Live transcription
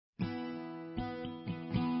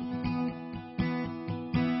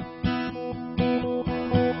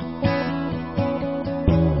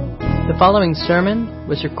following sermon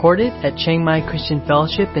was recorded at Chiang Mai Christian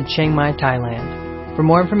Fellowship in Chiang Mai, Thailand. For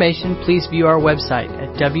more information, please view our website at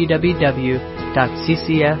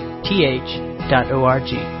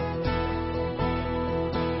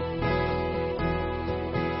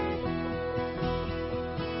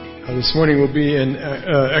This morning we'll be in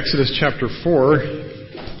Exodus chapter 4.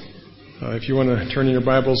 If you want to turn in your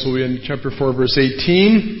Bibles, we'll be in chapter 4, verse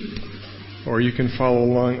 18, or you can follow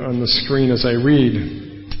along on the screen as I read.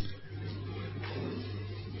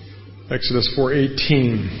 Exodus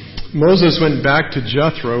 4:18. Moses went back to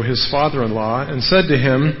Jethro, his father-in-law, and said to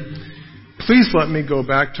him, "Please let me go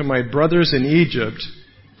back to my brothers in Egypt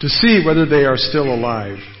to see whether they are still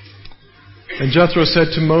alive." And Jethro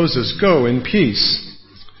said to Moses, "Go in peace."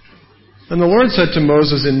 And the Lord said to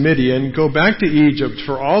Moses in Midian, "Go back to Egypt,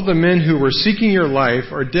 for all the men who were seeking your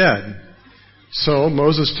life are dead." So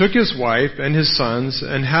Moses took his wife and his sons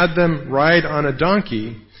and had them ride on a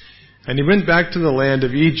donkey, and he went back to the land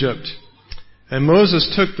of Egypt. And Moses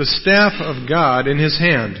took the staff of God in his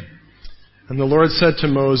hand. And the Lord said to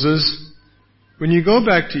Moses, "When you go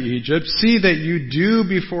back to Egypt, see that you do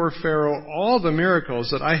before Pharaoh all the miracles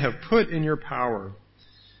that I have put in your power.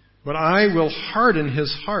 But I will harden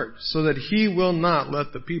his heart so that he will not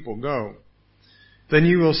let the people go. Then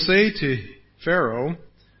you will say to Pharaoh,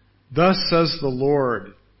 'Thus says the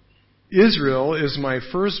Lord, Israel is my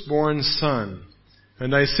firstborn son.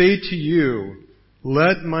 And I say to you,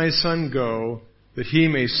 let my son go, that he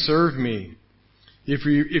may serve me. If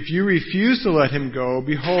you refuse to let him go,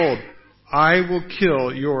 behold, I will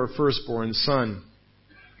kill your firstborn son.'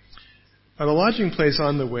 At a lodging place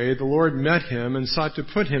on the way, the Lord met him and sought to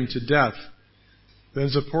put him to death. Then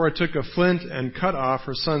Zipporah took a flint and cut off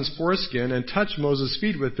her son's foreskin and touched Moses'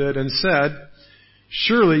 feet with it and said,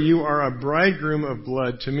 'Surely you are a bridegroom of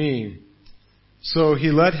blood to me.' So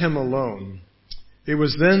he let him alone. It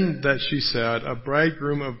was then that she said, 'A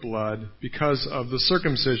bridegroom of blood,' because of the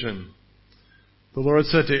circumcision. The Lord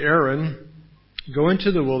said to Aaron, 'Go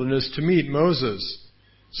into the wilderness to meet Moses.'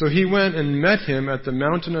 So he went and met him at the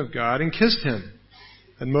mountain of God and kissed him.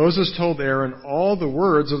 And Moses told Aaron all the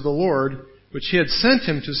words of the Lord which he had sent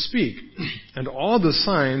him to speak, and all the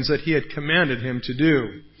signs that he had commanded him to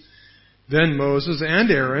do. Then Moses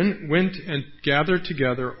and Aaron went and gathered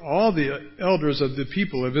together all the elders of the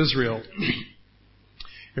people of Israel.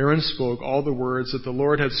 Aaron spoke all the words that the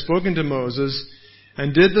Lord had spoken to Moses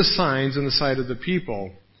and did the signs in the sight of the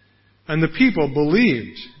people. And the people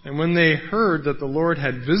believed. And when they heard that the Lord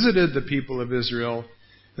had visited the people of Israel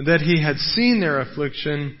and that he had seen their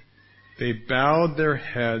affliction, they bowed their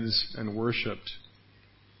heads and worshipped.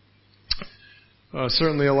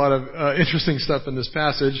 Certainly a lot of interesting stuff in this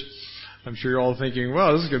passage. I'm sure you're all thinking,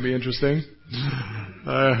 well, this is going to be interesting.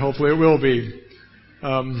 Hopefully it will be.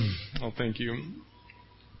 Thank you.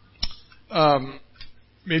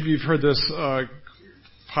 Maybe you've heard this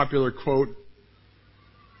popular quote.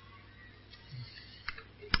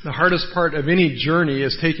 The hardest part of any journey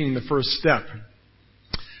is taking the first step.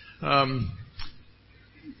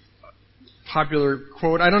 Popular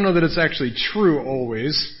quote. I don't know that it's actually true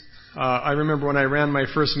always. I remember when I ran my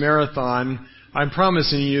first marathon, I'm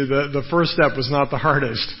promising you that the first step was not the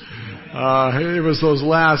hardest. It was those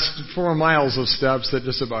last 4 miles of steps that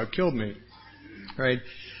just about killed me. Right?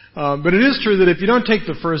 But it is true that if you don't take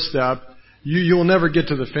the first step, you'll never get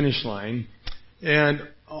to the finish line. And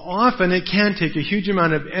often it can take a huge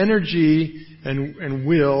amount of energy and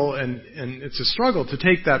will, and it's a struggle to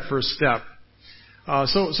take that first step.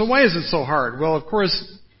 So why is it so hard? Well, of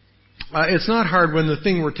course, it's not hard when the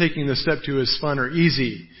thing we're taking the step to is fun or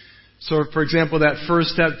easy. So, for example, that first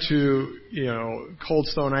step to, Cold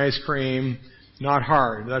Stone ice cream, not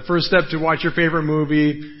hard. That first step to watch your favorite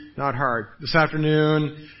movie, not hard. This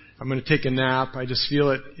afternoon, I'm going to take a nap. I just feel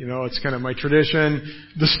it. It's kind of my tradition.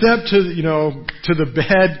 The step to the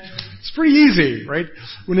bed, it's pretty easy, right?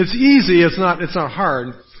 When it's easy, it's not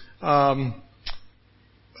hard. The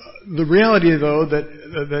reality, though,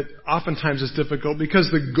 that oftentimes is difficult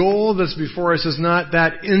because the goal that's before us is not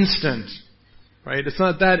that instant, right? It's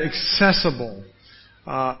not that accessible.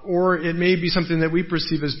 Or it may be something that we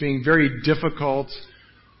perceive as being very difficult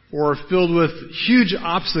or filled with huge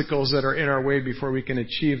obstacles that are in our way before we can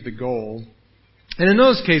achieve the goal. And in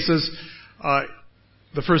those cases,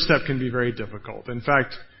 the first step can be very difficult. In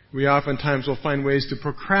fact, we oftentimes will find ways to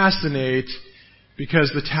procrastinate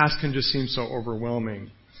because the task can just seem so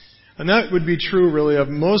overwhelming. And that would be true, really, of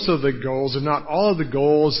most of the goals, if not all of the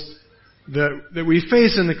goals that we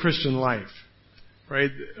face in the Christian life.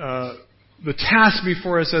 Right? The task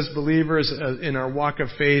before us as believers in our walk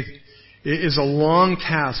of faith is a long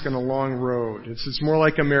task and a long road. It's more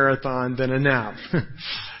like a marathon than a nap.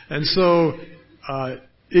 And so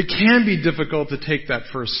it can be difficult to take that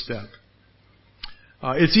first step.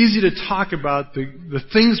 It's easy to talk about the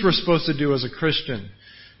things we're supposed to do as a Christian.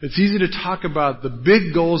 It's easy to talk about the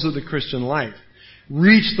big goals of the Christian life.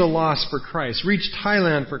 Reach the lost for Christ. Reach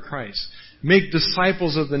Thailand for Christ. Make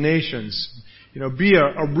disciples of the nations. Be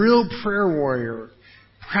a real prayer warrior.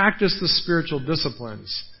 Practice the spiritual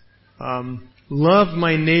disciplines. Love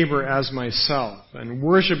my neighbor as myself. And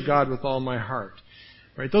worship God with all my heart.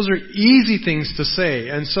 Right? Those are easy things to say.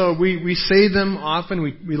 And so we say them often.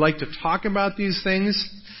 We like to talk about these things.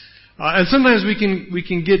 And sometimes we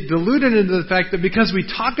can get deluded into the fact that because we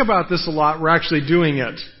talk about this a lot, we're actually doing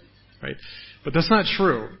it. Right? But that's not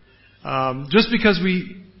true. Just because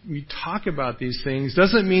we talk about these things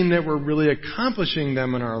doesn't mean that we're really accomplishing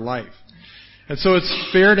them in our life. And so it's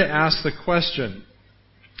fair to ask the question,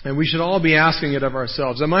 and we should all be asking it of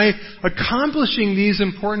ourselves, am I accomplishing these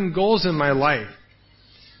important goals in my life?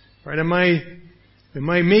 Right? Am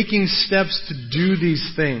I making steps to do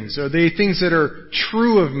these things? Are they things that are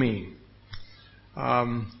true of me?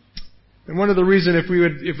 And one of the reasons,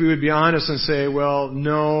 if we would be honest and say, well,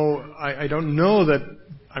 no, I don't know that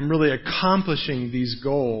I'm really accomplishing these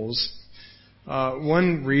goals.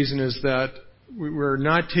 One reason is that we're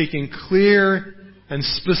not taking clear and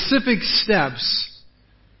specific steps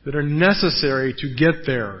that are necessary to get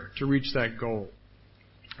there, to reach that goal.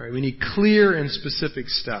 Right? We need clear and specific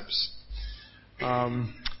steps.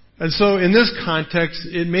 And so in this context,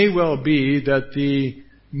 it may well be that the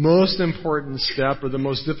most important step or the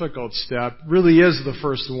most difficult step really is the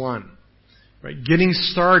first one. Right? Getting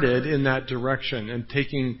started in that direction and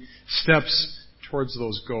taking steps towards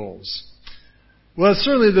those goals. Well, it's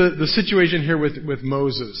certainly the situation here with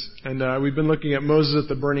Moses. And we've been looking at Moses at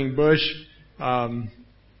the burning bush.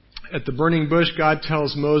 At the burning bush, God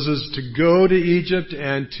tells Moses to go to Egypt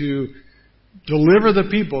and to deliver the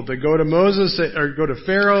people, to go to Moses, or go to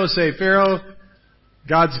Pharaoh, say, Pharaoh,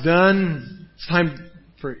 God's done. It's time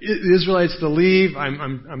for the Israelites to leave.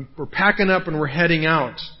 We're packing up and we're heading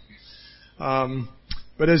out.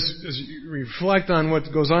 But as you reflect on what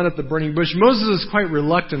goes on at the burning bush, Moses is quite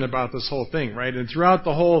reluctant about this whole thing, right? And throughout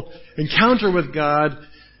the whole encounter with God,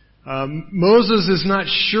 Moses is not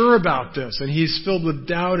sure about this, and he's filled with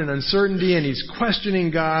doubt and uncertainty, and he's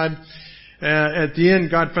questioning God. At the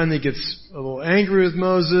end, God finally gets a little angry with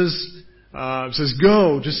Moses, says,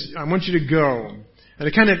 go, I want you to go. And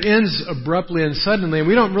it kind of ends abruptly and suddenly, and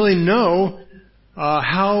we don't really know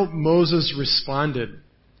how Moses responded.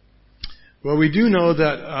 Well, we do know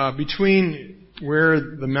that between where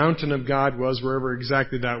the mountain of God was, wherever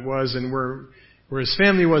exactly that was, and where his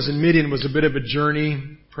family was in Midian was a bit of a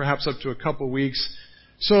journey, perhaps up to a couple weeks.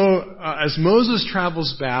 So as Moses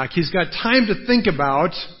travels back, he's got time to think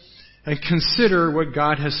about and consider what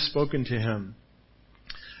God has spoken to him.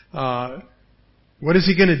 What is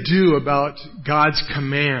he going to do about God's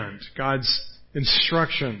command, God's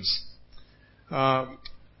instructions?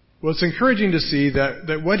 Well, it's encouraging to see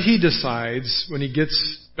that what he decides when he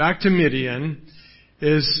gets back to Midian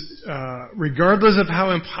is, regardless of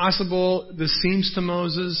how impossible this seems to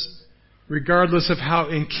Moses, regardless of how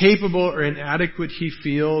incapable or inadequate he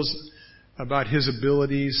feels about his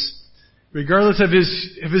abilities, regardless of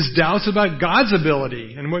his doubts about God's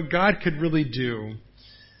ability and what God could really do,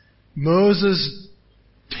 Moses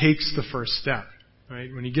takes the first step.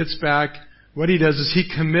 Right? When he gets back, what he does is he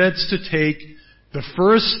commits to take the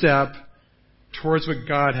first step towards what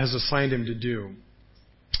God has assigned him to do.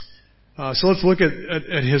 So let's look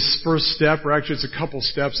at his first step, or actually it's a couple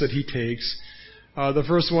steps that he takes. The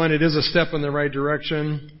first one, it is a step in the right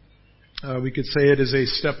direction. We could say it is a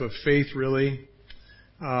step of faith, really.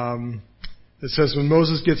 It says when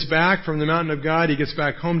Moses gets back from the mountain of God, he gets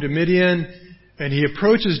back home to Midian, and he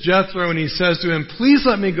approaches Jethro and he says to him, please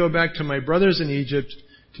let me go back to my brothers in Egypt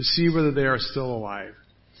to see whether they are still alive.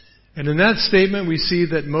 And in that statement, we see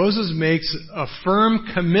that Moses makes a firm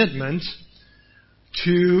commitment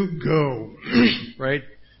to go, right?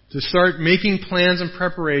 To start making plans and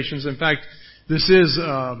preparations. In fact, this is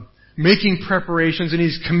making preparations, and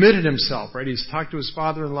he's committed himself, right? He's talked to his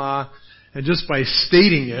father-in-law, and just by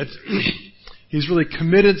stating it, he's really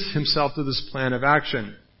committed himself to this plan of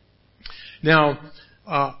action. Now,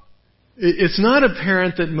 it's not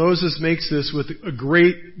apparent that Moses makes this with a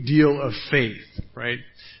great deal of faith, right?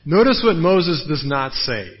 Notice what Moses does not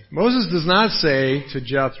say. Moses does not say to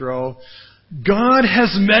Jethro, God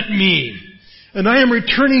has met me, and I am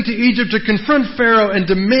returning to Egypt to confront Pharaoh and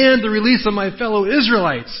demand the release of my fellow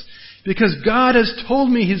Israelites, because God has told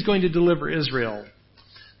me he's going to deliver Israel.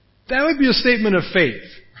 That would be a statement of faith,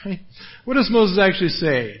 right? What does Moses actually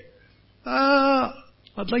say?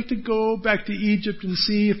 I'd like to go back to Egypt and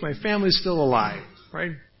see if my family's still alive,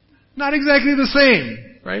 right? Not exactly the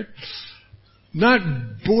same, right? Not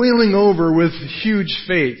boiling over with huge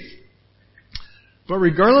faith. But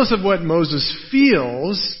regardless of what Moses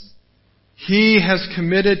feels, he has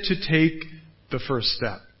committed to take the first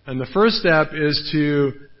step. And the first step is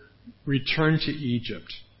to return to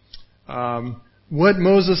Egypt. What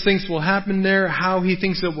Moses thinks will happen there, how he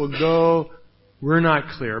thinks it will go, we're not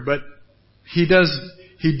clear. But he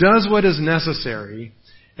does what is necessary,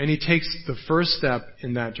 and he takes the first step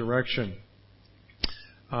in that direction.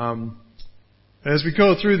 As we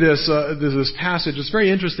go through this passage, it's very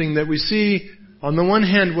interesting that we see, on the one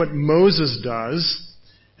hand, what Moses does,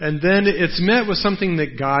 and then it's met with something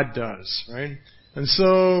that God does, right? And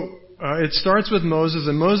so it starts with Moses,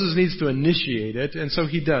 and Moses needs to initiate it, and so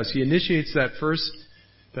he does. He initiates that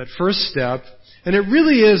first step, and it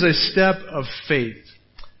really is a step of faith.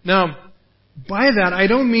 Now, by that, I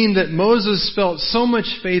don't mean that Moses felt so much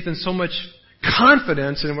faith and so much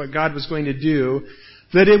confidence in what God was going to do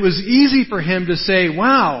that it was easy for him to say,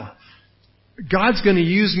 wow, God's going to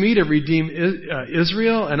use me to redeem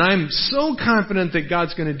Israel, and I'm so confident that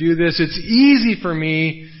God's going to do this. It's easy for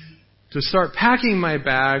me to start packing my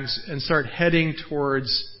bags and start heading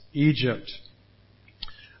towards Egypt.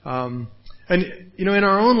 And, in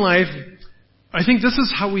our own life, I think this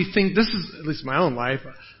is how we think, this is, at least my own life,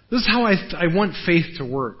 this is how I want faith to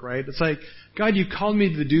work, right? It's like, God, you called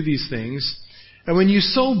me to do these things, and when you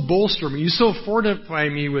so bolster me, you so fortify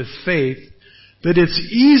me with faith, that it's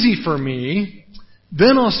easy for me,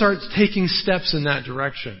 then I'll start taking steps in that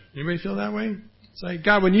direction. Anybody feel that way? It's like,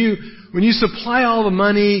 God, when you supply all the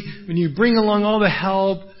money, when you bring along all the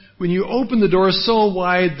help, when you open the door so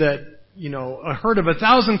wide that, a herd of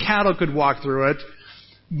 1,000 cattle could walk through it,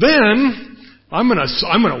 then I'm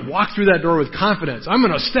gonna walk through that door with confidence. I'm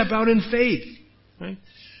gonna step out in faith. Right?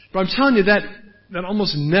 But I'm telling you that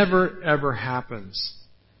almost never ever happens.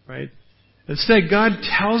 Right? Instead, God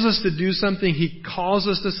tells us to do something. He calls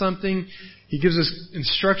us to something. He gives us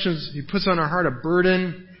instructions. He puts on our heart a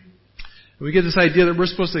burden. We get this idea that we're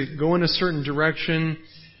supposed to go in a certain direction,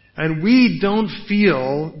 and we don't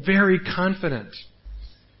feel very confident.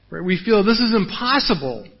 Right? We feel this is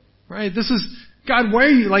impossible. Right? This is, God, why are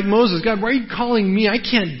you, like Moses, God, why are you calling me? I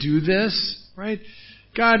can't do this. Right?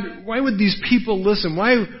 God, why would these people listen?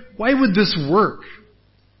 Why would this work?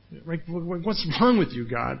 Right? What's wrong with you,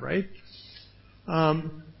 God? Right?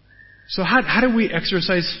 So how do we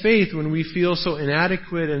exercise faith when we feel so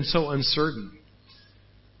inadequate and so uncertain?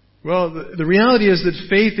 Well, the reality is that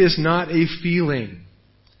faith is not a feeling.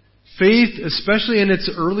 Faith, especially in its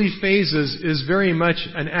early phases, is very much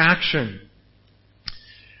an action.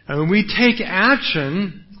 And when we take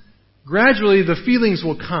action, gradually the feelings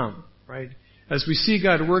will come, right? As we see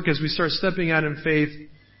God work, as we start stepping out in faith,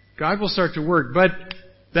 God will start to work. But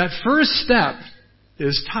that first step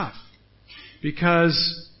is tough.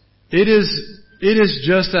 Because it is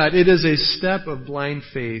just that. It is a step of blind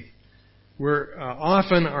faith where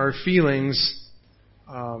often our feelings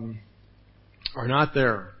are not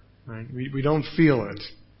there. Right? We don't feel it.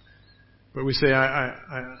 But we say,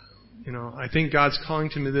 I think God's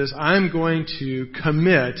calling to me this. I'm going to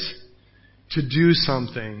commit to do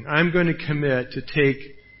something. I'm going to commit to take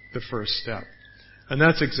the first step. And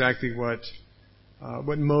that's exactly what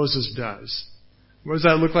Moses does. What does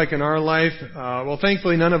that look like in our life? Well,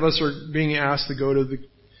 thankfully, none of us are being asked to go to the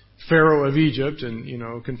Pharaoh of Egypt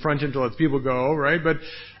and, confront him to let people go, right? But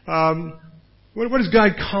what is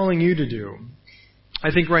God calling you to do?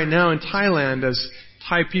 I think right now in Thailand, as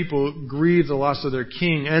Thai people grieve the loss of their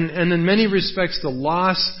king, and in many respects the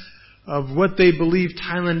loss of what they believe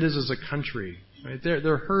Thailand is as a country, right?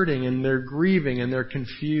 They're hurting and they're grieving and they're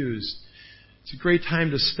confused. It's a great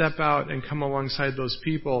time to step out and come alongside those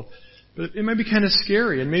people. But it might be kind of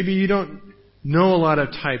scary, and maybe you don't know a lot of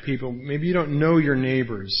Thai people. Maybe you don't know your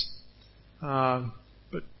neighbors.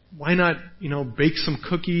 But why not, bake some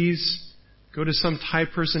cookies, go to some Thai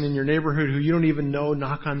person in your neighborhood who you don't even know,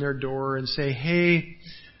 knock on their door and say, hey,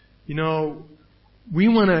 we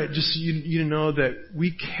want to just you to know that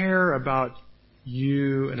we care about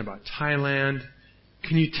you and about Thailand.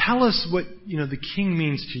 Can you tell us what, the king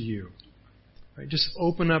means to you? Right? Just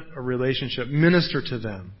open up a relationship, minister to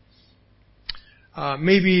them.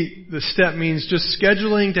 Maybe the step means just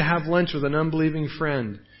scheduling to have lunch with an unbelieving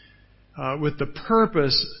friend with the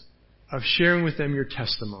purpose of sharing with them your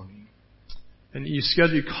testimony. And you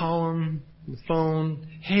call them on the phone.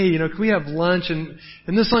 Hey, can we have lunch? And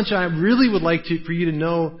in this lunch, I really would like for you to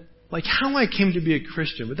know, how I came to be a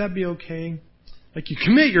Christian. Would that be okay? You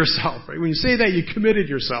commit yourself, right? When you say that, you committed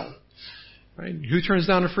yourself, right? Who turns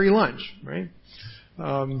down a free lunch, right?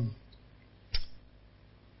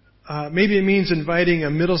 Maybe it means inviting a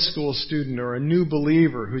middle school student or a new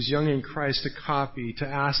believer who's young in Christ to coffee to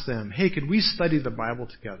ask them, hey, could we study the Bible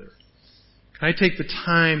together? Can I take the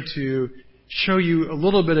time to show you a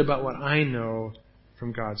little bit about what I know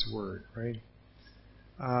from God's Word, right?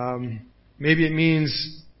 Maybe it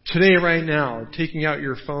means today, right now, taking out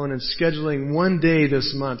your phone and scheduling one day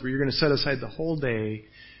this month where you're going to set aside the whole day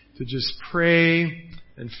to just pray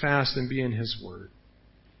and fast and be in His Word.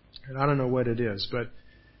 And I don't know what it is, but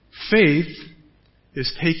faith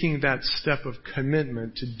is taking that step of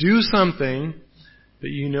commitment to do something that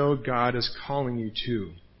you know God is calling you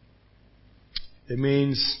to. It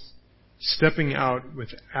means stepping out with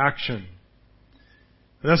action.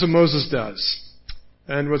 And that's what Moses does.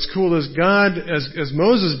 And what's cool is God, as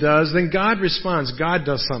Moses does, then God responds. God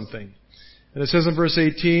does something. And it says in verse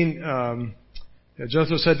 18,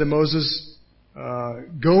 Jethro said to Moses,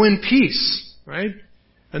 go in peace, right?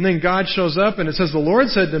 And then God shows up and it says, the Lord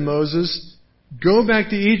said to Moses, go back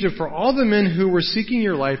to Egypt, for all the men who were seeking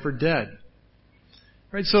your life are dead.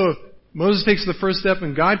 Right? So Moses takes the first step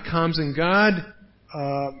and God comes and God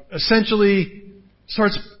essentially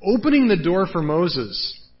starts opening the door for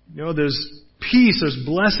Moses. You know, there's peace, there's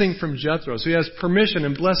blessing from Jethro. So he has permission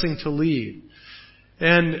and blessing to leave.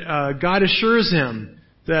 And God assures him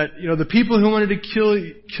that, you know, the people who wanted to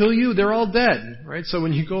kill you, they're all dead. Right? So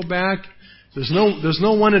when you go back, there's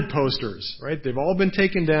no wanted posters, right? They've all been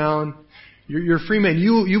taken down. You're free man.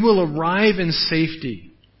 You will arrive in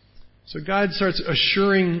safety. So God starts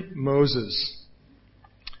assuring Moses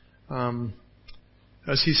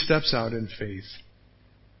as he steps out in faith.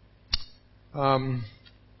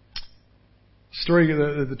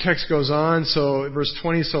 The text goes on. So verse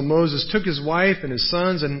 20. So Moses took his wife and his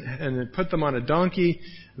sons and put them on a donkey.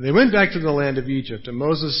 They went back to the land of Egypt. And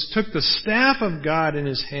Moses took the staff of God in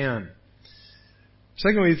his hand.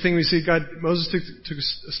 Second thing we see, Moses took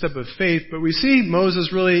a step of faith, but we see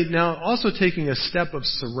Moses really now also taking a step of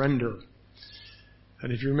surrender.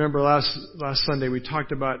 And if you remember last Sunday, we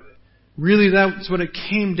talked about really that's what it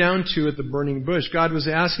came down to at the burning bush. God was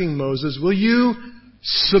asking Moses, will you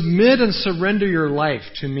submit and surrender your life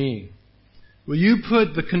to me? Will you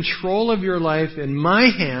put the control of your life in my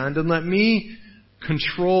hand and let me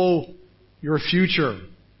control your future?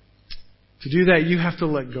 To do that, you have to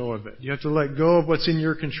let go of it. You have to let go of what's in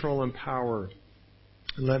your control and power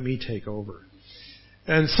and let me take over.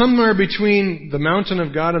 And somewhere between the mountain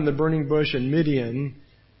of God and the burning bush and Midian,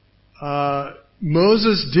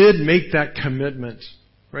 Moses did make that commitment.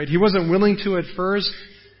 Right? He wasn't willing to at first,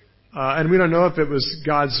 and we don't know if it was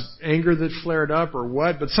God's anger that flared up or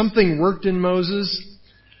what, but something worked in Moses.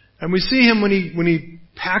 And we see him when he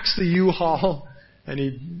packs the U-Haul and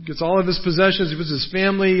he gets all of his possessions, he puts his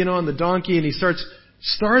family, on the donkey, and he starts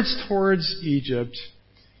towards Egypt.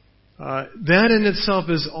 That in itself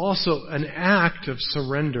is also an act of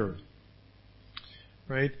surrender.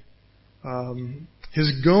 Right?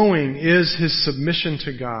 His going is his submission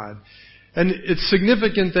to God. And it's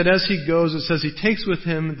significant that as he goes, it says he takes with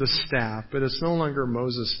him the staff, but it's no longer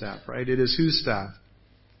Moses' staff, right? It is whose staff?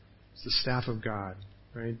 It's the staff of God,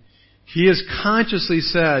 right? He has consciously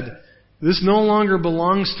said, this no longer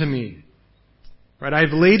belongs to me. Right?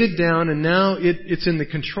 I've laid it down and now it's in the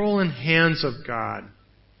control and hands of God.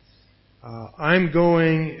 I'm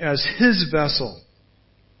going as His vessel.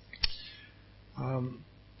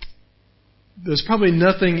 There's probably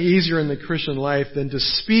nothing easier in the Christian life than to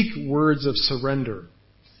speak words of surrender.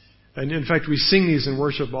 And in fact, we sing these in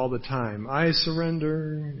worship all the time. I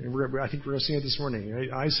surrender. And I think we're going to sing it this morning.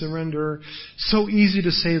 Right? I surrender. So easy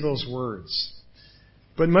to say those words.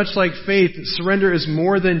 But much like faith, surrender is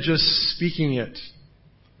more than just speaking it.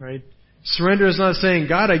 Right? Surrender is not saying,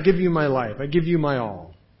 God, I give you my life. I give you my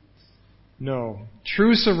all. No.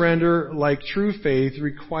 True surrender, like true faith,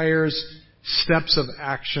 requires steps of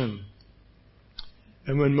action.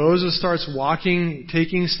 And when Moses starts walking,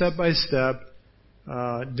 taking step by step,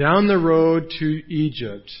 down the road to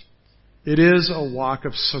Egypt, it is a walk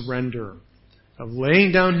of surrender, of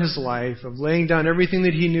laying down his life, of laying down everything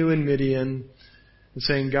that he knew in Midian, and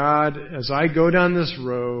saying, God, as I go down this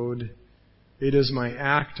road, it is my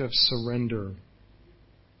act of surrender.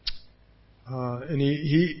 And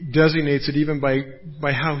he designates it even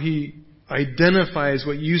by how he identifies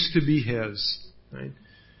what used to be his. Right?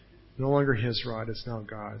 No longer his rod, it's now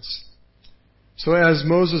God's. So as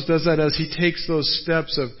Moses does that, as he takes those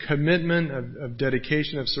steps of commitment, of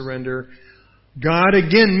dedication, of surrender, God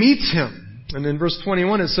again meets him. And in verse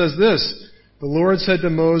 21 it says this, the Lord said to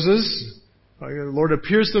Moses, the Lord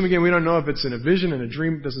appears to him again. We don't know if it's in a vision, in a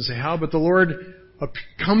dream, it doesn't say how, but the Lord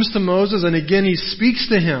comes to Moses and again he speaks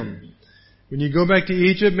to him. When you go back to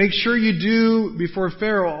Egypt, make sure you do before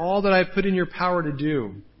Pharaoh all that I put in your power to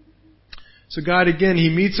do. So God, again, He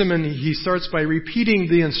meets him and He starts by repeating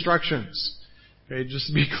the instructions. Okay, just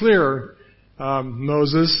to be clear,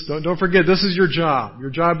 Moses, don't forget, this is your job. Your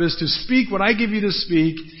job is to speak what I give you to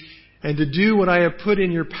speak and to do what I have put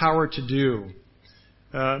in your power to do.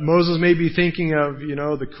 Moses may be thinking of,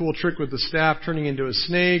 the cool trick with the staff turning into a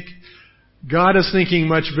snake. God is thinking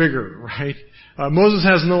much bigger, right? Moses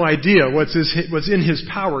has no idea what's in his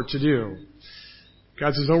power to do.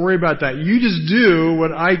 God says, don't worry about that. You just do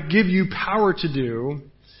what I give you power to do,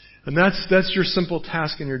 and that's your simple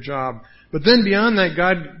task and your job. But then beyond that,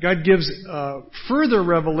 God gives further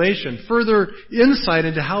revelation, further insight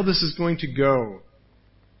into how this is going to go.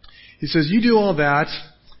 He says, you do all that,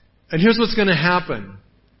 and here's what's going to happen.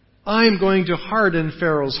 I'm going to harden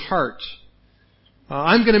Pharaoh's heart.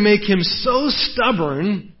 I'm going to make him so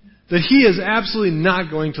stubborn that he is absolutely not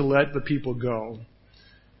going to let the people go.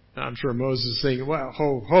 Now, I'm sure Moses is thinking, well,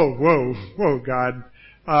 whoa, God.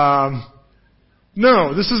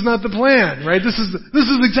 No, this is not the plan, right? This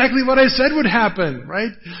is exactly what I said would happen,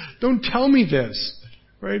 right? Don't tell me this,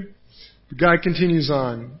 right? God continues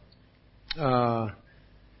on.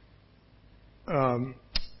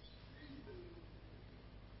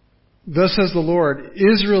 Thus says the Lord,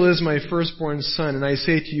 Israel is my firstborn son, and I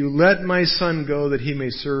say to you, let my son go that he may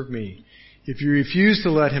serve me. If you refuse to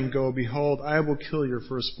let him go, behold, I will kill your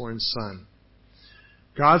firstborn son.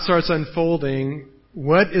 God starts unfolding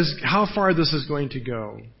how far this is going to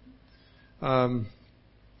go.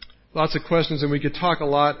 Lots of questions, and we could talk a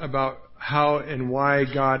lot about how and why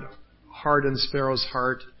God hardens Pharaoh's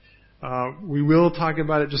heart. We will talk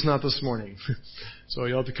about it, just not this morning. So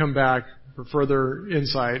you'll have to come back for further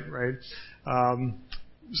insight, right?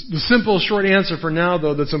 The simple, short answer for now,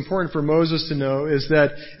 though, that's important for Moses to know is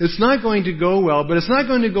that it's not going to go well, but it's not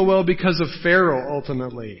going to go well because of Pharaoh,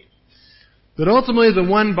 ultimately. That ultimately the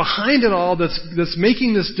one behind it all that's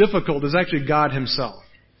making this difficult is actually God Himself.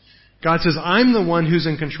 God says, I'm the one who's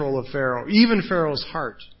in control of Pharaoh, even Pharaoh's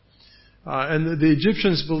heart. And the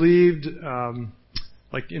Egyptians believed,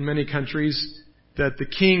 like in many countries, that the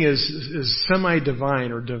king is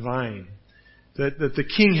semi-divine or divine. That the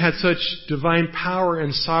king had such divine power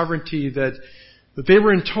and sovereignty that they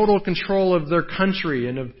were in total control of their country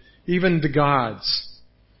and of even the gods.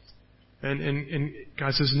 And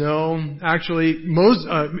God says, no, actually,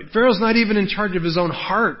 Pharaoh's not even in charge of his own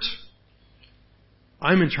heart.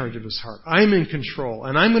 I'm in charge of his heart. I'm in control.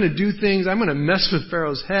 And I'm going to do things, I'm going to mess with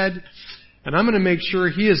Pharaoh's head, and I'm going to make sure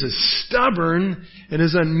he is as stubborn and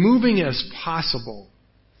as unmoving as possible.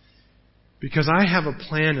 Because I have a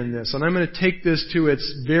plan in this, and I'm going to take this to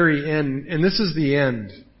its very end. And this is the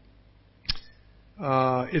end.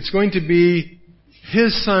 It's going to be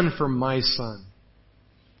his son for my son.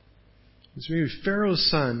 It's going to be Pharaoh's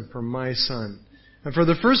son for my son. And for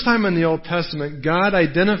the first time in the Old Testament, God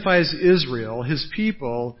identifies Israel, His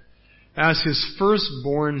people, as His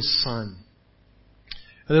firstborn son.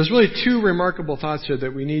 And there's really two remarkable thoughts here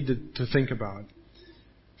that we need to think about.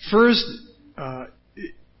 First,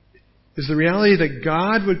 is the reality that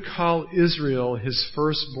God would call Israel His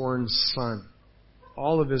firstborn son.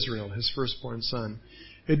 All of Israel, His firstborn son.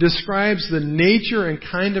 It describes the nature and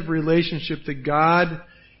kind of relationship that God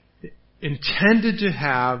intended to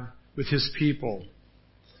have with His people.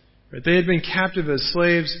 Right? They had been captive as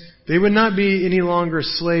slaves. They would not be any longer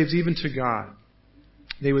slaves even to God.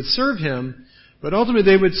 They would serve Him, but ultimately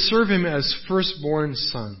they would serve Him as firstborn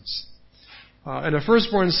sons. And a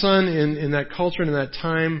firstborn son in that culture and in that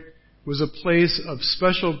time was a place of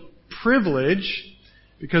special privilege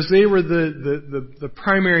because they were the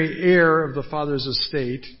primary heir of the father's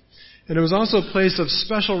estate. And it was also a place of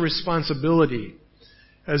special responsibility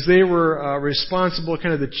as they were responsible,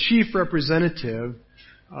 kind of the chief representative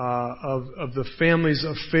of the family's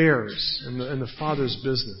affairs and the father's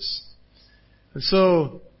business. And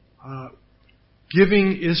so,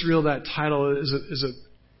 giving Israel that title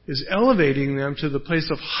is elevating them to the place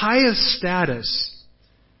of highest status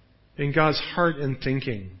in God's heart and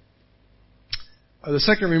thinking. The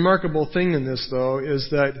second remarkable thing in this, though, is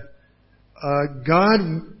that God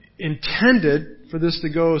intended for this to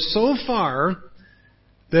go so far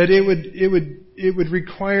that it would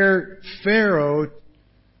require Pharaoh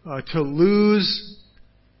to lose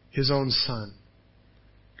his own son.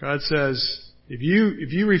 God says, if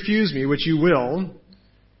you refuse me, which you will,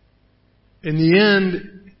 in the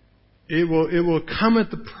end, it will come at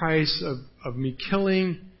the price of me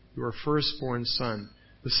killing your firstborn son,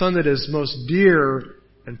 the son that is most dear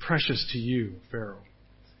and precious to you, Pharaoh.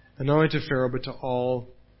 And not only to Pharaoh, but to all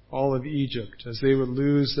of Egypt, as they would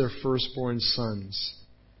lose their firstborn sons.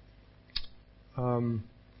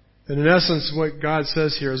 And in essence, what God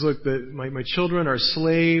says here is, look, my children are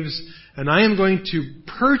slaves, and I am going to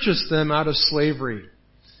purchase them out of slavery,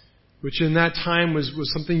 which in that time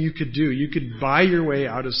was something you could do. You could buy your way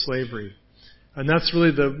out of slavery. And that's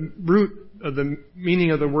really the root of the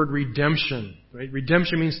meaning of the word redemption. Right?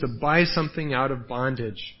 Redemption means to buy something out of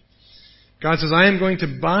bondage. God says, I am going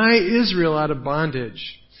to buy Israel out of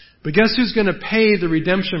bondage. But guess who's going to pay the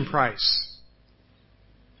redemption price?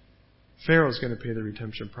 Pharaoh is going to pay the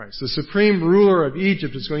redemption price. The supreme ruler of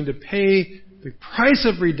Egypt is going to pay the price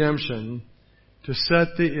of redemption to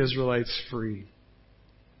set the Israelites free.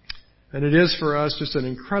 And it is for us just an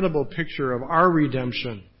incredible picture of our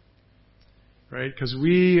redemption. Right? Because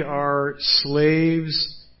we are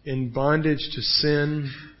slaves in bondage to sin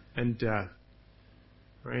and death.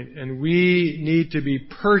 Right? And we need to be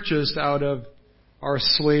purchased out of our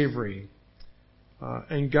slavery.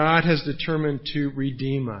 And God has determined to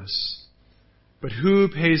redeem us. But who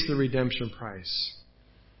pays the redemption price?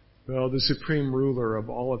 Well, the supreme ruler of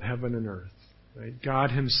all of heaven and earth. Right? God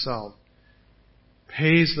Himself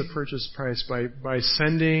pays the purchase price by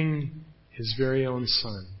sending His very own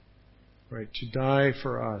Son, right, to die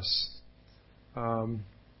for us,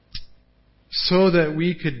 so that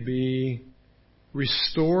we could be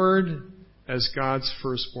restored as God's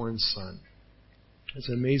firstborn son. It's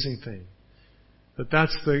an amazing thing.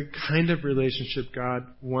 That's the kind of relationship God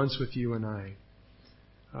wants with you and I.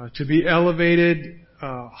 To be elevated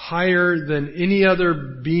higher than any other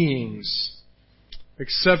beings,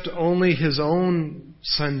 except only His own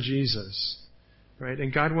Son Jesus. Right?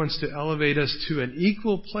 And God wants to elevate us to an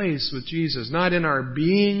equal place with Jesus, not in our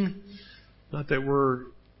being, not that we're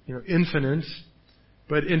infinite,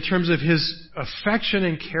 but in terms of His affection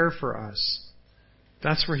and care for us.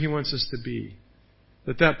 That's where He wants us to be.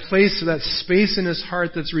 That place, that space in His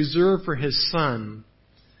heart that's reserved for His Son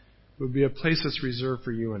would be a place that's reserved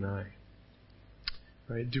for you and I.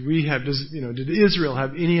 Right? Did Israel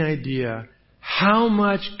have any idea how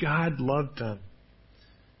much God loved them?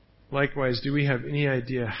 Likewise, do we have any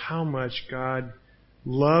idea how much God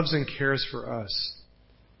loves and cares for us?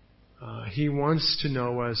 He wants to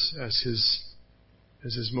know us as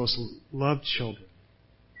His most loved children.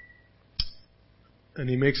 And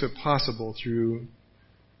He makes it possible through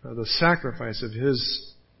the sacrifice of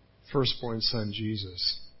His firstborn Son,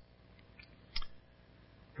 Jesus.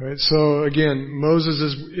 Right? So again, Moses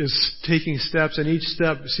is taking steps, and each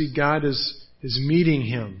step, see, God is meeting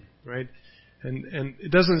him, right? And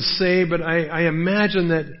it doesn't say, but I imagine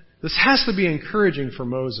that this has to be encouraging for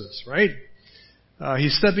Moses, right?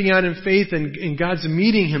 He's stepping out in faith, and God's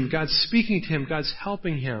meeting him, God's speaking to him, God's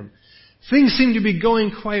helping him. Things seem to be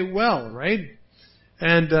going quite well, right?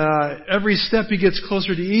 And every step he gets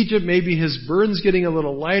closer to Egypt, maybe his burden's getting a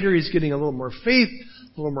little lighter, he's getting a little more faith,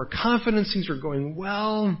 a little more confidence, things are going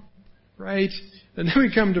well, right? And then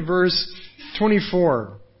we come to verse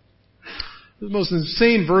 24. The most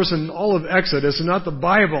insane verse in all of Exodus, and not the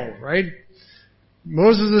Bible, right?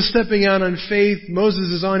 Moses is stepping out on faith. Moses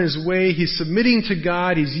is on his way. He's submitting to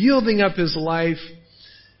God. He's yielding up his life.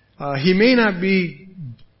 He may not be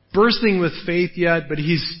bursting with faith yet, but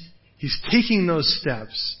he's taking those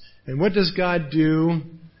steps. And what does God do?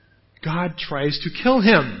 God tries to kill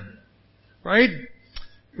him. Right?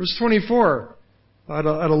 Verse 24. At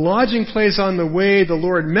a lodging place on the way, the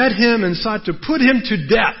Lord met him and sought to put him to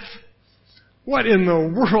death. What in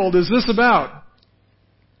the world is this about?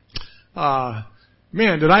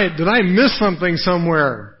 Man, did I miss something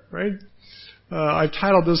somewhere? Right? I've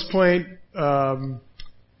titled this point,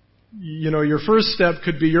 your first step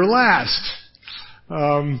could be your last.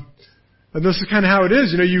 And this is kind of how it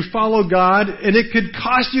is. You follow God, and it could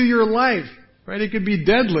cost you your life. Right? It could be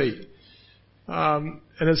deadly.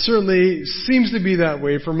 And it certainly seems to be that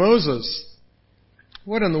way for Moses.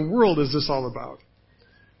 What in the world is this all about?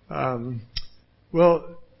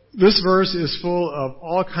 Well, this verse is full of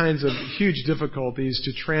all kinds of huge difficulties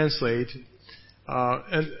to translate.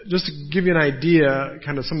 And just to give you an idea,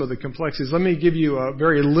 kind of some of the complexities, let me give you a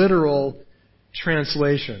very literal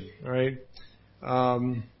translation. All right?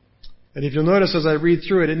 And if you'll notice as I read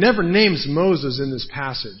through it, it never names Moses in this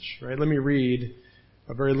passage. Right? Let me read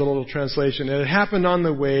a very little translation. And it happened on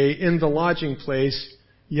the way in the lodging place,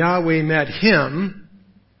 Yahweh met him,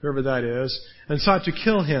 whoever that is, and sought to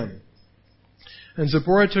kill him. And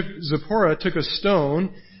Zipporah took a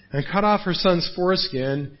stone and cut off her son's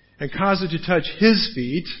foreskin and caused it to touch his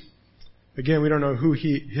feet. Again, we don't know who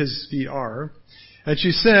his feet are. And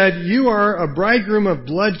she said, "You are a bridegroom of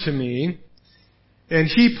blood to me." And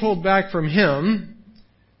he pulled back from him.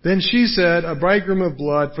 Then she said, "A bridegroom of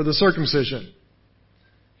blood for the circumcision."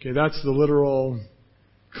 Okay, that's the literal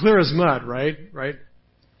clear as mud, right? Right?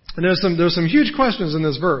 And there's some huge questions in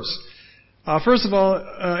this verse. First of all,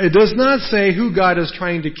 it does not say who God is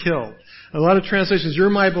trying to kill. A lot of translations, your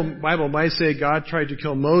Bible might say God tried to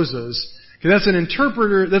kill Moses. That's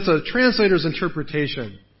a translator's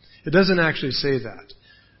interpretation. It doesn't actually say that.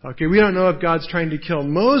 Okay, we don't know if God's trying to kill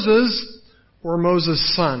Moses or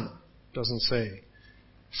Moses' son. It doesn't say.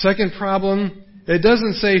 Second problem, it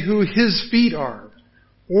doesn't say who his feet are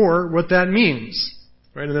or what that means.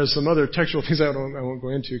 Right? And there's some other textual things I won't go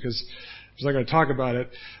into because I'm not going to talk about it.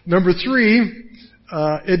 Number 3,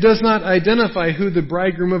 it does not identify who the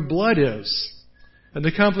bridegroom of blood is. And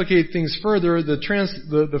to complicate things further,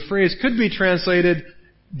 the phrase could be translated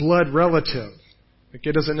blood relative. Like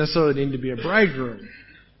it doesn't necessarily need to be a bridegroom.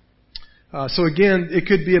 So again, it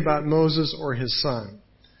could be about Moses or his son.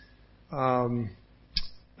 And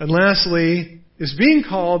lastly, is being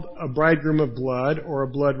called a bridegroom of blood or a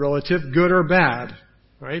blood relative good or bad?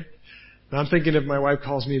 Right? Now I'm thinking if my wife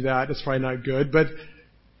calls me that, it's probably not good. But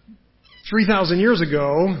 3,000 years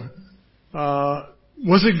ago,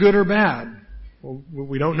 was it good or bad? Well,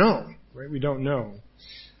 we don't know. Right? We don't know.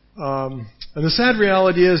 And the sad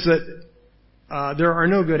reality is that there are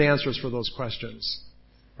no good answers for those questions.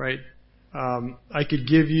 Right? I could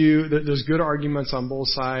give you, there's good arguments on both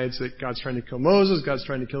sides that God's trying to kill Moses, God's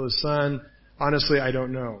trying to kill his son. Honestly, I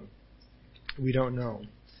don't know. We don't know.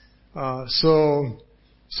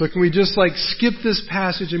 So can we just skip this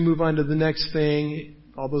passage and move on to the next thing?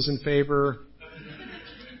 All those in favor?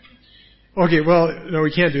 Okay, well, no,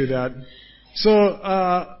 we can't do that.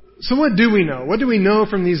 So what do we know? What do we know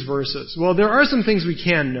from these verses? Well, there are some things we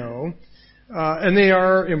can know, and they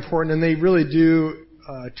are important, and they really do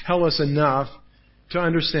tell us enough to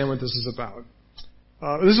understand what this is about.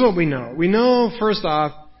 This is what we know. We know, first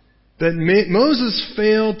off, that Moses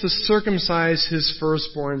failed to circumcise his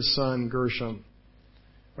firstborn son, Gershom.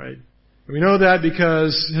 Right? And we know that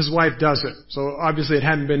because his wife does it. So obviously it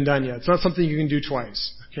hadn't been done yet. It's not something you can do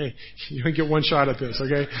twice. Okay? You don't get one shot at this.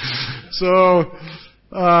 Okay? So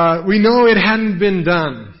we know it hadn't been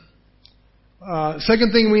done.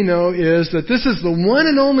 Second thing we know is that this is the one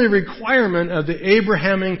and only requirement of the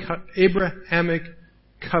Abrahamic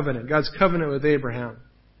covenant, God's covenant with Abraham.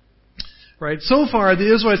 Right? So far,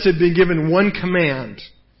 the Israelites had been given one command,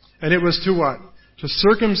 and it was to what? To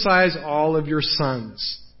circumcise all of your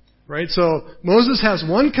sons. Right? So Moses has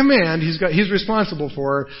one command he's responsible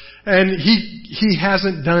for, and he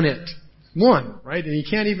hasn't done it. One, right? And he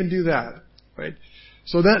can't even do that. Right?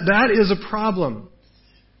 So that is a problem.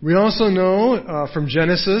 We also know from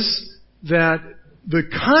Genesis that the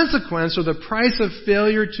consequence or the price of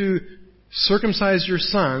failure to circumcise your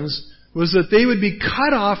sons was that they would be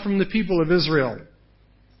cut off from the people of Israel.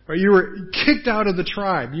 Right? You were kicked out of the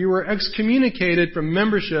tribe. You were excommunicated from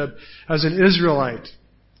membership as an Israelite.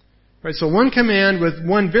 Right? So one command with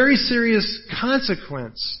one very serious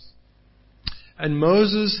consequence. And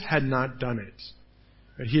Moses had not done it.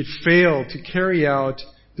 Right? He had failed to carry out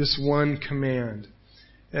this one command.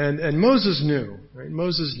 And Moses knew, right?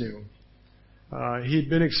 Moses knew. He'd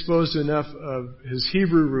been exposed to enough of his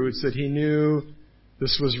Hebrew roots that he knew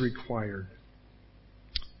this was required.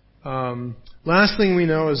 Last thing we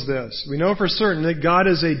know is this. We know for certain that God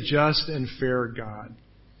is a just and fair God.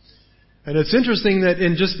 And it's interesting that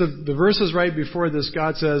in just the verses right before this,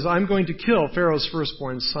 God says, I'm going to kill Pharaoh's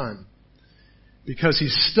firstborn son because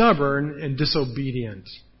he's stubborn and disobedient.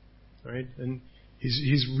 Right? And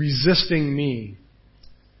he's resisting me.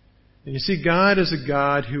 And you see, God is a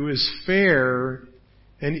God who is fair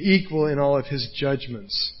and equal in all of his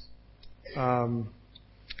judgments.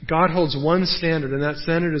 God holds one standard, and that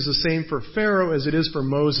standard is the same for Pharaoh as it is for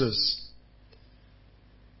Moses.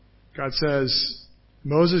 God says,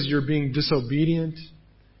 Moses, you're being disobedient.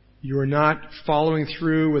 You are not following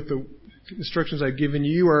through with the instructions I've given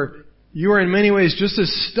you. You are in many ways just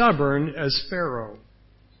as stubborn as Pharaoh.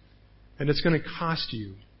 And it's going to cost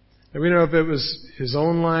you. And we don't know if it was his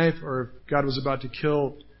own life or if God was about to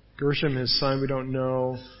kill Gershom, his son. We don't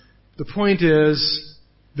know. The point is,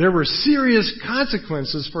 there were serious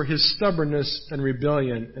consequences for his stubbornness and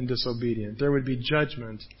rebellion and disobedience. There would be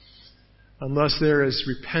judgment unless there is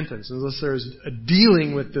repentance, unless there is a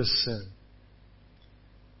dealing with this sin.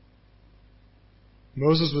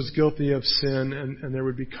 Moses was guilty of sin, and there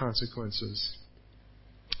would be consequences.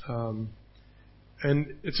 And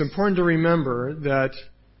it's important to remember that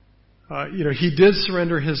he did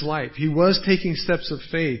surrender his life. He was taking steps of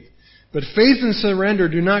faith. But faith and surrender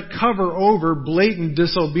do not cover over blatant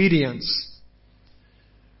disobedience.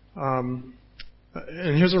 And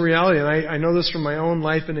here's a reality, and I know this from my own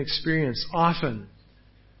life and experience. Often,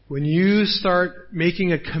 when you start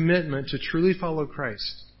making a commitment to truly follow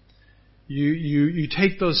Christ, you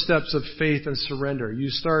take those steps of faith and surrender. You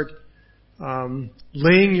start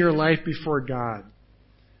laying your life before God.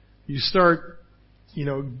 You start,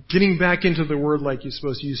 getting back into the Word like you're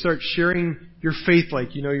supposed to. You start sharing your faith like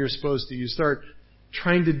you're supposed to. You start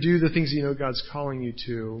trying to do the things God's calling you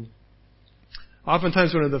to.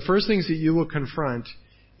 Oftentimes, one of the first things that you will confront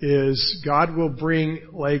is God will bring,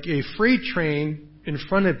 like a freight train in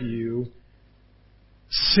front of you,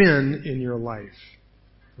 sin in your life,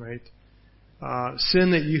 right?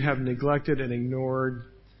 Sin that you have neglected and ignored.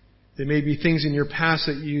 There may be things in your past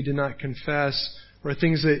that you did not confess, or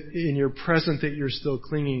things that in your present that you're still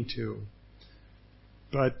clinging to.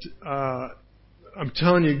 But I'm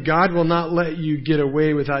telling you, God will not let you get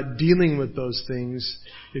away without dealing with those things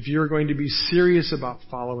if you're going to be serious about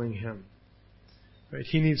following Him. Right?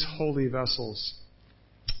 He needs holy vessels.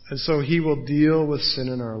 And so He will deal with sin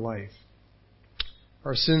in our life.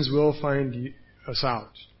 Our sins will find us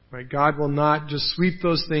out. Right? God will not just sweep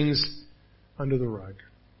those things under the rug.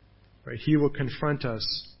 Right? He will confront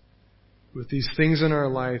us with these things in our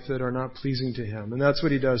life that are not pleasing to Him. And that's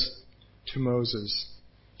what He does to Moses.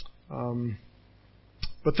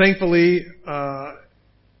 But thankfully,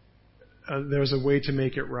 there's a way to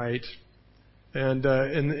make it right. And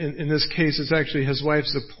in this case, it's actually his wife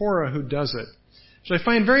Zipporah who does it, which I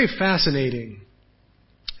find very fascinating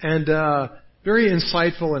and very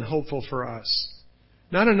insightful and hopeful for us.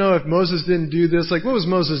 Now, I don't know if Moses didn't do this. Like, what was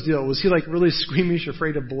Moses' deal? Was he like really squeamish,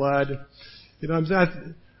 afraid of blood? I'm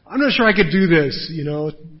not sure I could do this.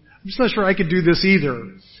 I'm just not sure I could do this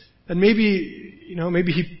either. And maybe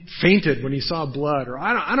he fainted when he saw blood, or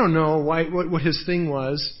I don't know what his thing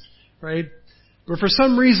was, right? But for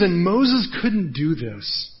some reason, Moses couldn't do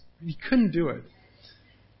this. He couldn't do it.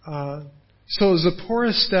 So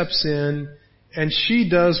Zipporah steps in, and she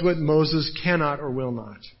does what Moses cannot or will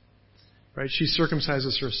not. Right? She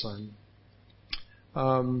circumcises her son.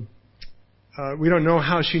 We don't know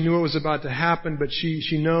how she knew it was about to happen, but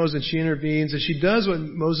she knows and she intervenes, and she does what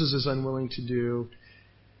Moses is unwilling to do.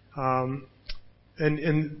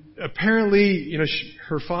 And apparently,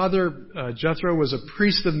 her father, Jethro, was a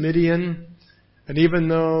priest of Midian. And even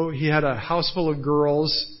though he had a house full of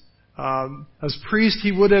girls, as priest,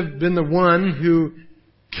 he would have been the one who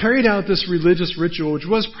carried out this religious ritual, which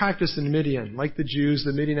was practiced in Midian. Like the Jews,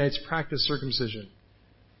 the Midianites practiced circumcision.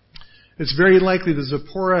 It's very likely that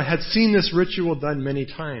Zipporah had seen this ritual done many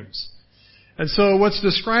times. And so what's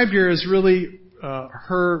described here is really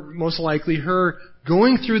most likely her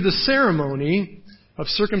going through the ceremony of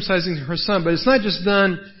circumcising her son. But it's not just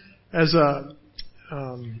done as a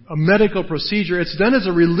medical procedure. It's done as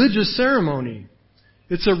a religious ceremony.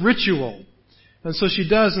 It's a ritual. And so she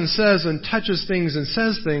does and says and touches things and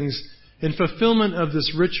says things in fulfillment of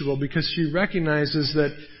this ritual because she recognizes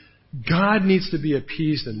that God needs to be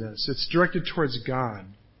appeased in this. It's directed towards God.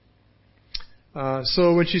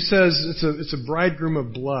 So when she says it's a bridegroom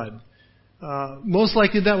of blood, most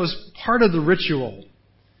likely that was part of the ritual.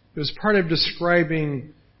 It was part of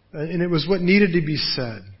describing, and it was what needed to be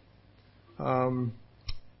said.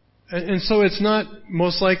 And so it's not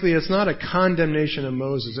a condemnation of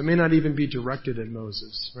Moses. It may not even be directed at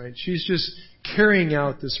Moses, right? She's just carrying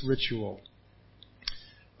out this ritual.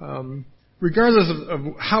 Regardless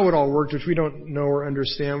of how it all worked, which we don't know or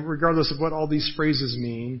understand, regardless of what all these phrases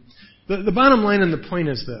mean, the bottom line and the point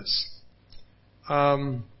is this.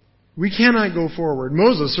 We cannot go forward.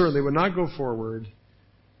 Moses certainly would not go forward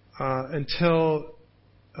until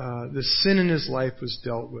the sin in his life was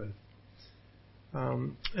dealt with.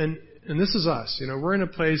 And this is us. We're in a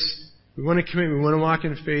place, we want to commit, we want to walk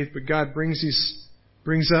in faith, but God brings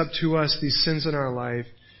up to us these sins in our life.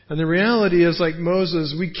 And the reality is, like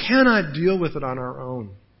Moses, we cannot deal with it on our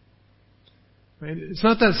own. Right? It's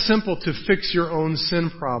not that simple to fix your own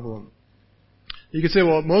sin problem. You could say,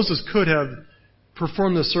 well, Moses could have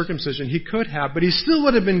performed the circumcision. He could have, but he still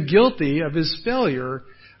would have been guilty of his failure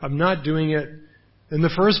of not doing it in the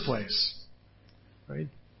first place. Right?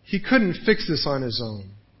 He couldn't fix this on his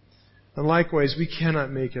own. And likewise, we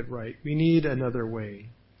cannot make it right. We need another way.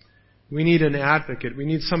 We need an advocate. We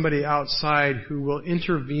need somebody outside who will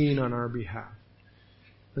intervene on our behalf.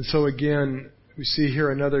 And so again, we see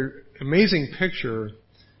here another amazing picture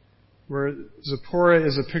where Zipporah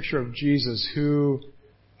is a picture of Jesus who,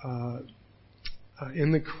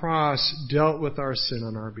 in the cross, dealt with our sin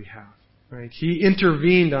on our behalf. Right? He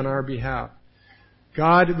intervened on our behalf.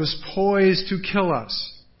 God was poised to kill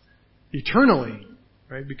us eternally,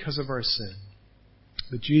 right, because of our sin.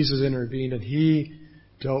 But Jesus intervened and He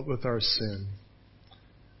dealt with our sin.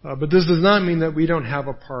 But this does not mean that we don't have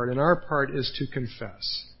a part, and our part is to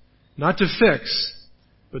confess. Not to fix,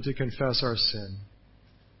 but to confess our sin.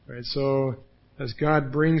 Right? So, as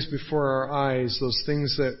God brings before our eyes those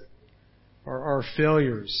things that are our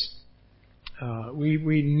failures,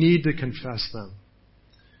 we need to confess them.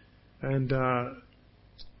 And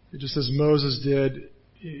just as Moses did,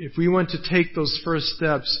 if we want to take those first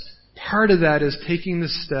steps, part of that is taking the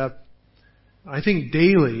step, I think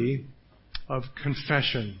daily, of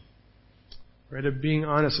confession. Right? Of being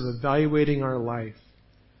honest, of evaluating our life.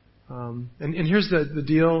 And here's the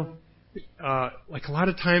deal. Like a lot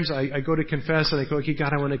of times I go to confess and I go, okay,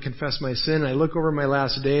 God, I want to confess my sin. And I look over my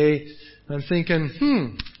last day and I'm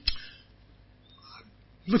thinking,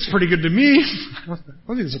 looks pretty good to me. I don't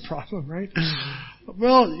think there's a problem, right?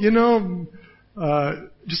 Well,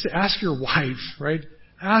 just ask your wife, right?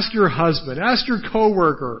 Ask your husband. Ask your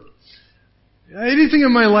coworker. Anything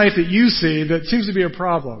in my life that you see that seems to be a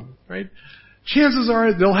problem, right? Chances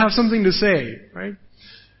are they'll have something to say, right?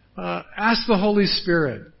 Ask the Holy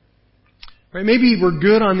Spirit. Right? Maybe we're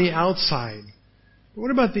good on the outside. But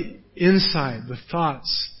what about the inside, the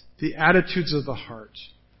thoughts, the attitudes of the heart,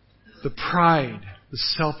 the pride, the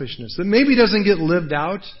selfishness that maybe doesn't get lived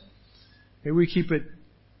out? Maybe we keep it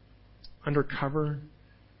undercover,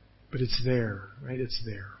 but it's there, right? It's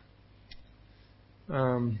there.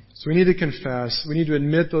 So we need to confess. We need to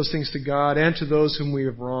admit those things to God and to those whom we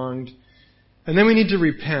have wronged. And then we need to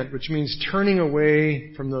repent, which means turning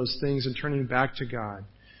away from those things and turning back to God.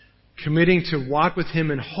 Committing to walk with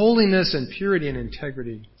Him in holiness and purity and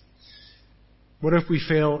integrity. What if we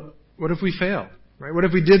fail? What if we fail? Right? What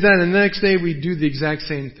if we did that and the next day we do the exact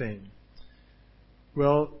same thing?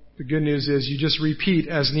 Well, the good news is you just repeat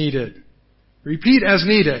as needed. Repeat as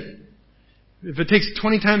needed. If it takes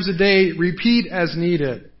 20 times a day, repeat as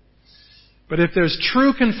needed. But if there's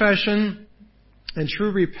true confession and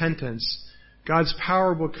true repentance, God's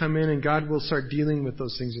power will come in and God will start dealing with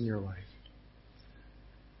those things in your life.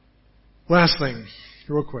 Last thing,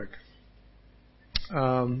 real quick.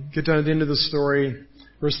 Get down to the end of the story.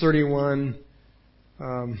 Verse 31.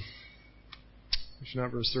 Actually,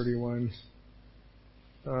 not verse 31.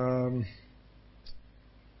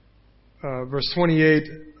 Verse 28.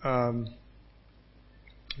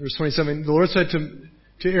 Verse 27. The Lord said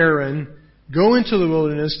to Aaron, "Go into the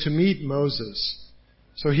wilderness to meet Moses."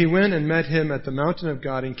 So he went and met him at the mountain of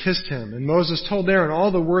God and kissed him. And Moses told Aaron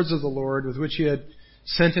all the words of the Lord with which he had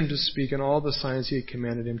sent him to speak and all the signs he had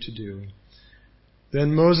commanded him to do.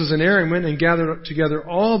 Then Moses and Aaron went and gathered together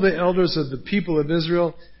all the elders of the people of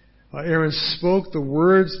Israel. Aaron spoke the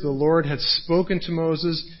words the Lord had spoken to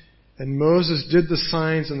Moses, and Moses did the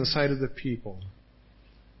signs in the sight of the people.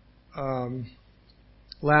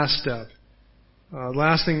 Last step.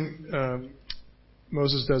 Last thing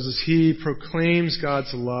Moses does is he proclaims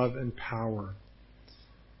God's love and power.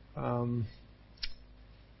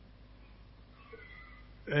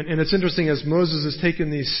 And it's interesting, as Moses has taken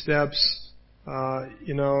these steps,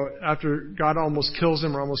 after God almost kills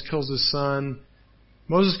him or almost kills his son,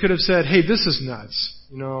 Moses could have said, "Hey, this is nuts.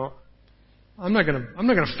 I'm not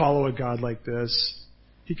gonna follow a God like this."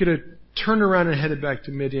 He could have turned around and headed back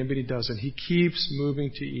to Midian, but he doesn't. He keeps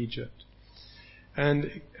moving to Egypt.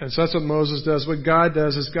 And so that's what Moses does. What God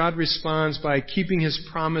does is God responds by keeping His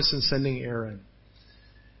promise and sending Aaron.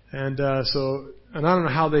 And I don't know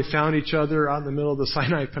how they found each other out in the middle of the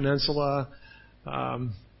Sinai Peninsula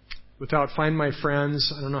without Find My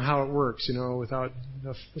Friends. I don't know how it works, without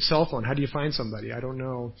a cell phone. How do you find somebody? I don't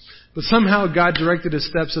know. But somehow God directed His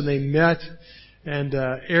steps and they met. And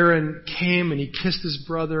Aaron came and he kissed his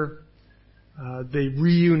brother. They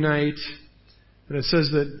reunite. And it says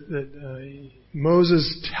that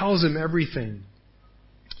Moses tells him everything.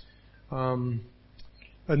 And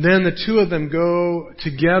then the two of them go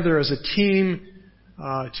together as a team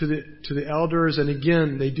to the elders, and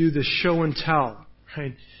again they do this show and tell.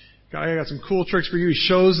 Right? I got some cool tricks for you. He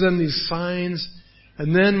shows them these signs,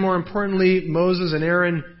 and then more importantly, Moses and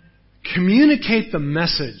Aaron communicate the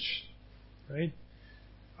message. Right?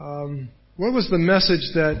 What was the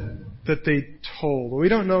message that they told? Well, we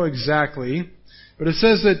don't know exactly. But it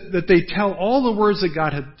says that they tell all the words that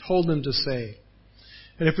God had told them to say.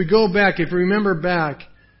 And if we remember back,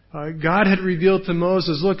 God had revealed to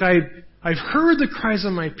Moses, "Look, I've heard the cries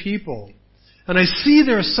of my people, and I see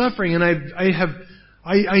their suffering, and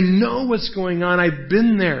I know what's going on. I've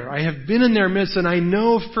been there. I have been in their midst, and I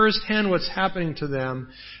know firsthand what's happening to them,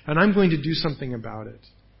 and I'm going to do something about it."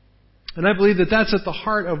 And I believe that that's at the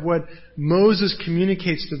heart of what Moses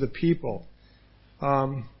communicates to the people.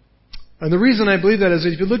 And the reason I believe that is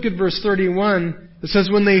if you look at verse 31, it says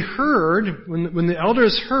when the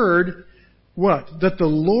elders heard, what? That the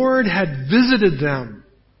Lord had visited them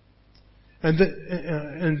and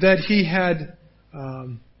that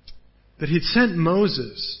he'd sent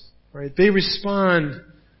Moses. Right? They respond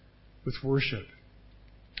with worship.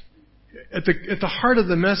 At the heart of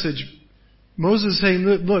the message, Moses is saying,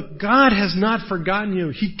 look, God has not forgotten you.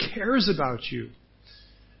 He cares about you.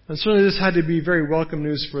 And certainly this had to be very welcome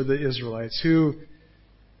news for the Israelites who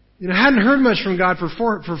hadn't heard much from God for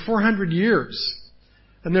 400 years.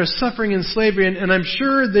 And they're suffering in slavery. And I'm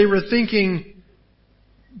sure they were thinking,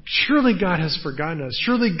 surely God has forgotten us.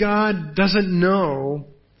 Surely God doesn't know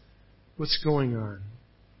what's going on.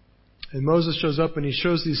 And Moses shows up and he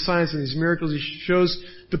shows these signs and these miracles. He shows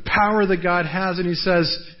the power that God has, and he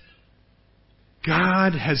says,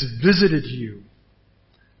 God has visited you.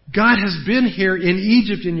 God has been here in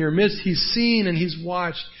Egypt in your midst. He's seen and He's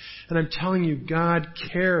watched. And I'm telling you, God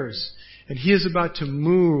cares. And He is about to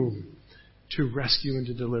move to rescue and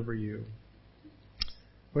to deliver you.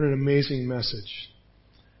 What an amazing message.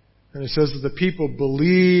 And it says that the people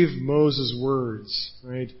believe Moses' words,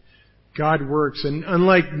 right? God works. And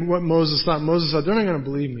unlike what Moses thought, they're not going to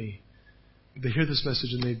believe me. But they hear this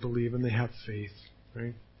message and they believe and they have faith,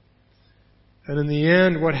 right? And in the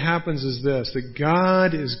end, what happens is this, that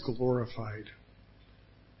God is glorified.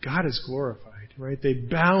 God is glorified, right? They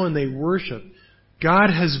bow and they worship. God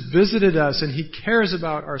has visited us and He cares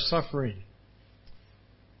about our suffering.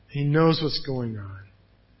 He knows what's going on.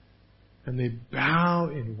 And they bow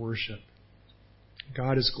in worship.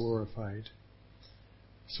 God is glorified.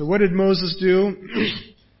 So what did Moses do?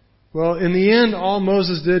 Well, in the end, all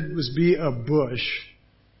Moses did was be a bush,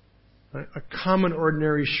 a common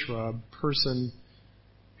ordinary shrub, person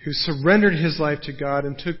who surrendered his life to God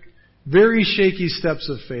and took very shaky steps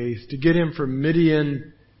of faith to get him from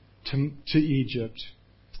Midian to Egypt.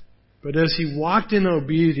 But as he walked in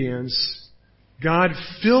obedience, God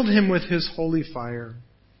filled him with His holy fire,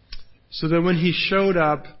 so that when he showed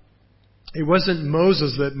up, it wasn't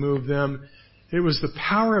Moses that moved them. It was the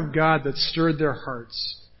power of God that stirred their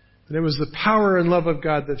hearts. And it was the power and love of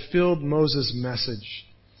God that filled Moses' message.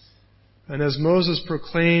 And as Moses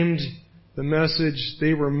proclaimed the message,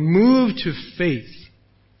 they were moved to faith.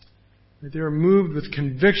 They were moved with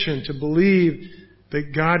conviction to believe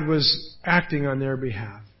that God was acting on their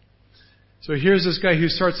behalf. So here's this guy who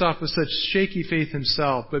starts off with such shaky faith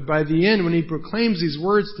himself, but by the end, when he proclaims these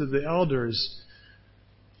words to the elders,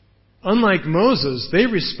 unlike Moses, they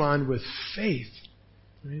respond with faith,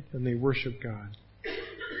 right? And they worship God.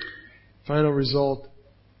 Final result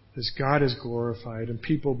is God is glorified and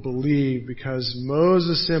people believe because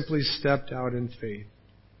Moses simply stepped out in faith.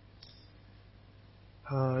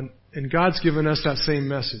 And God's given us that same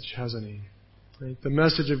message, hasn't He? Right? The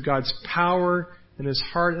message of God's power and His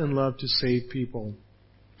heart and love to save people.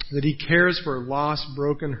 That He cares for lost,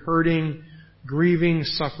 broken, hurting, grieving,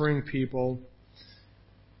 suffering people.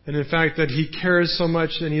 And in fact, that He cares so much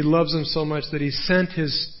and He loves them so much that He sent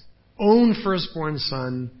His own firstborn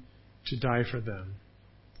Son to die for them.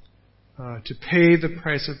 To pay the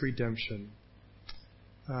price of redemption.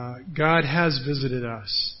 God has visited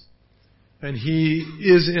us. And He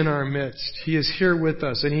is in our midst. He is here with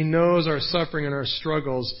us. And He knows our suffering and our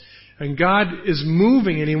struggles. And God is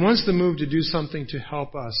moving, and He wants to move to do something to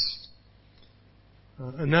help us.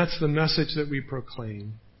 And that's the message that we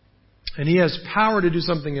proclaim. And He has power to do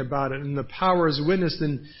something about it. And the power is witnessed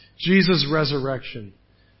in Jesus' resurrection.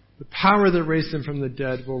 The power that raised Him from the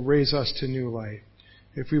dead will raise us to new life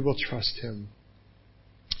if we will trust Him.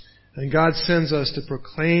 And God sends us to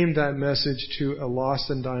proclaim that message to a lost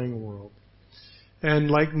and dying world.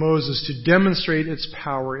 And like Moses, to demonstrate its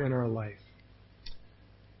power in our life.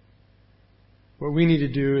 What we need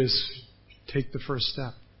to do is take the first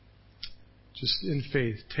step. Just in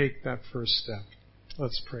faith, take that first step.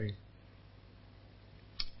 Let's pray.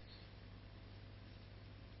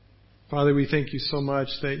 Father, we thank You so much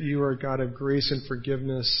that You are a God of grace and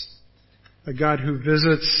forgiveness, a God who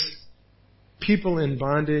visits people in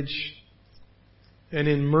bondage, and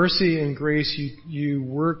in mercy and grace you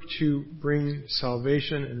work to bring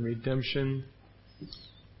salvation and redemption.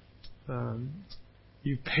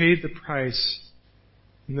 You paid the price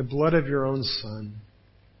in the blood of Your own Son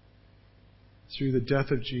through the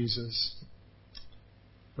death of Jesus.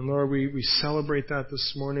 And Lord, we celebrate that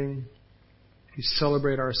this morning. We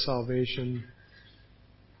celebrate our salvation.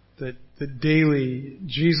 That daily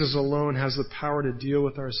Jesus alone has the power to deal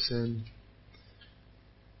with our sin.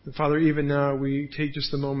 And Father, even now we take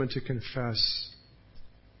just a moment to confess,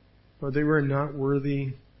 Lord, that we're not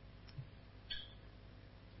worthy.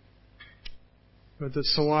 But that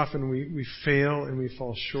so often we fail and we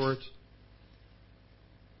fall short.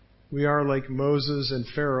 We are like Moses and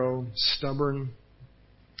Pharaoh, stubborn,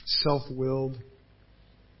 self-willed.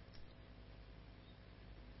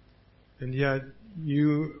 And yet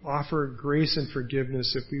you offer grace and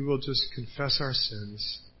forgiveness if we will just confess our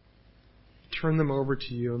sins, turn them over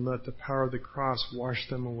to you, and let the power of the cross wash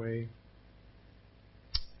them away.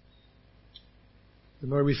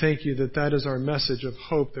 And Lord, we thank you that that is our message of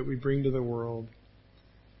hope that we bring to the world.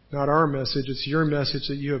 Not our message, it's your message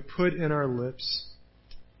that you have put in our lips,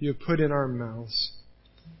 you have put in our mouths.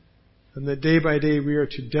 And that day by day we are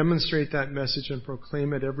to demonstrate that message and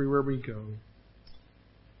proclaim it everywhere we go.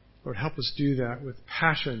 Lord, help us do that with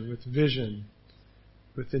passion, with vision,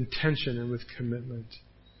 with intention, and with commitment.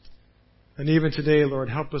 And even today, Lord,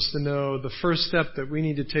 help us to know the first step that we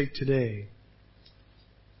need to take today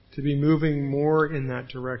to be moving more in that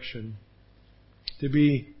direction, to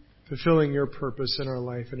be fulfilling your purpose in our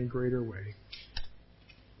life in a greater way.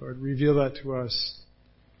 Lord, reveal that to us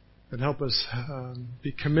and help us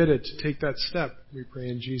be committed to take that step, we pray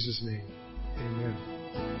in Jesus' name. Amen.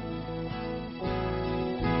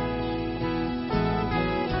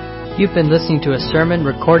 You've been listening to a sermon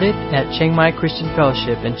recorded at Chiang Mai Christian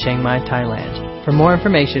Fellowship in Chiang Mai, Thailand. For more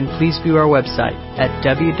information, please view our website at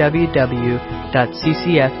www.ccfth.org.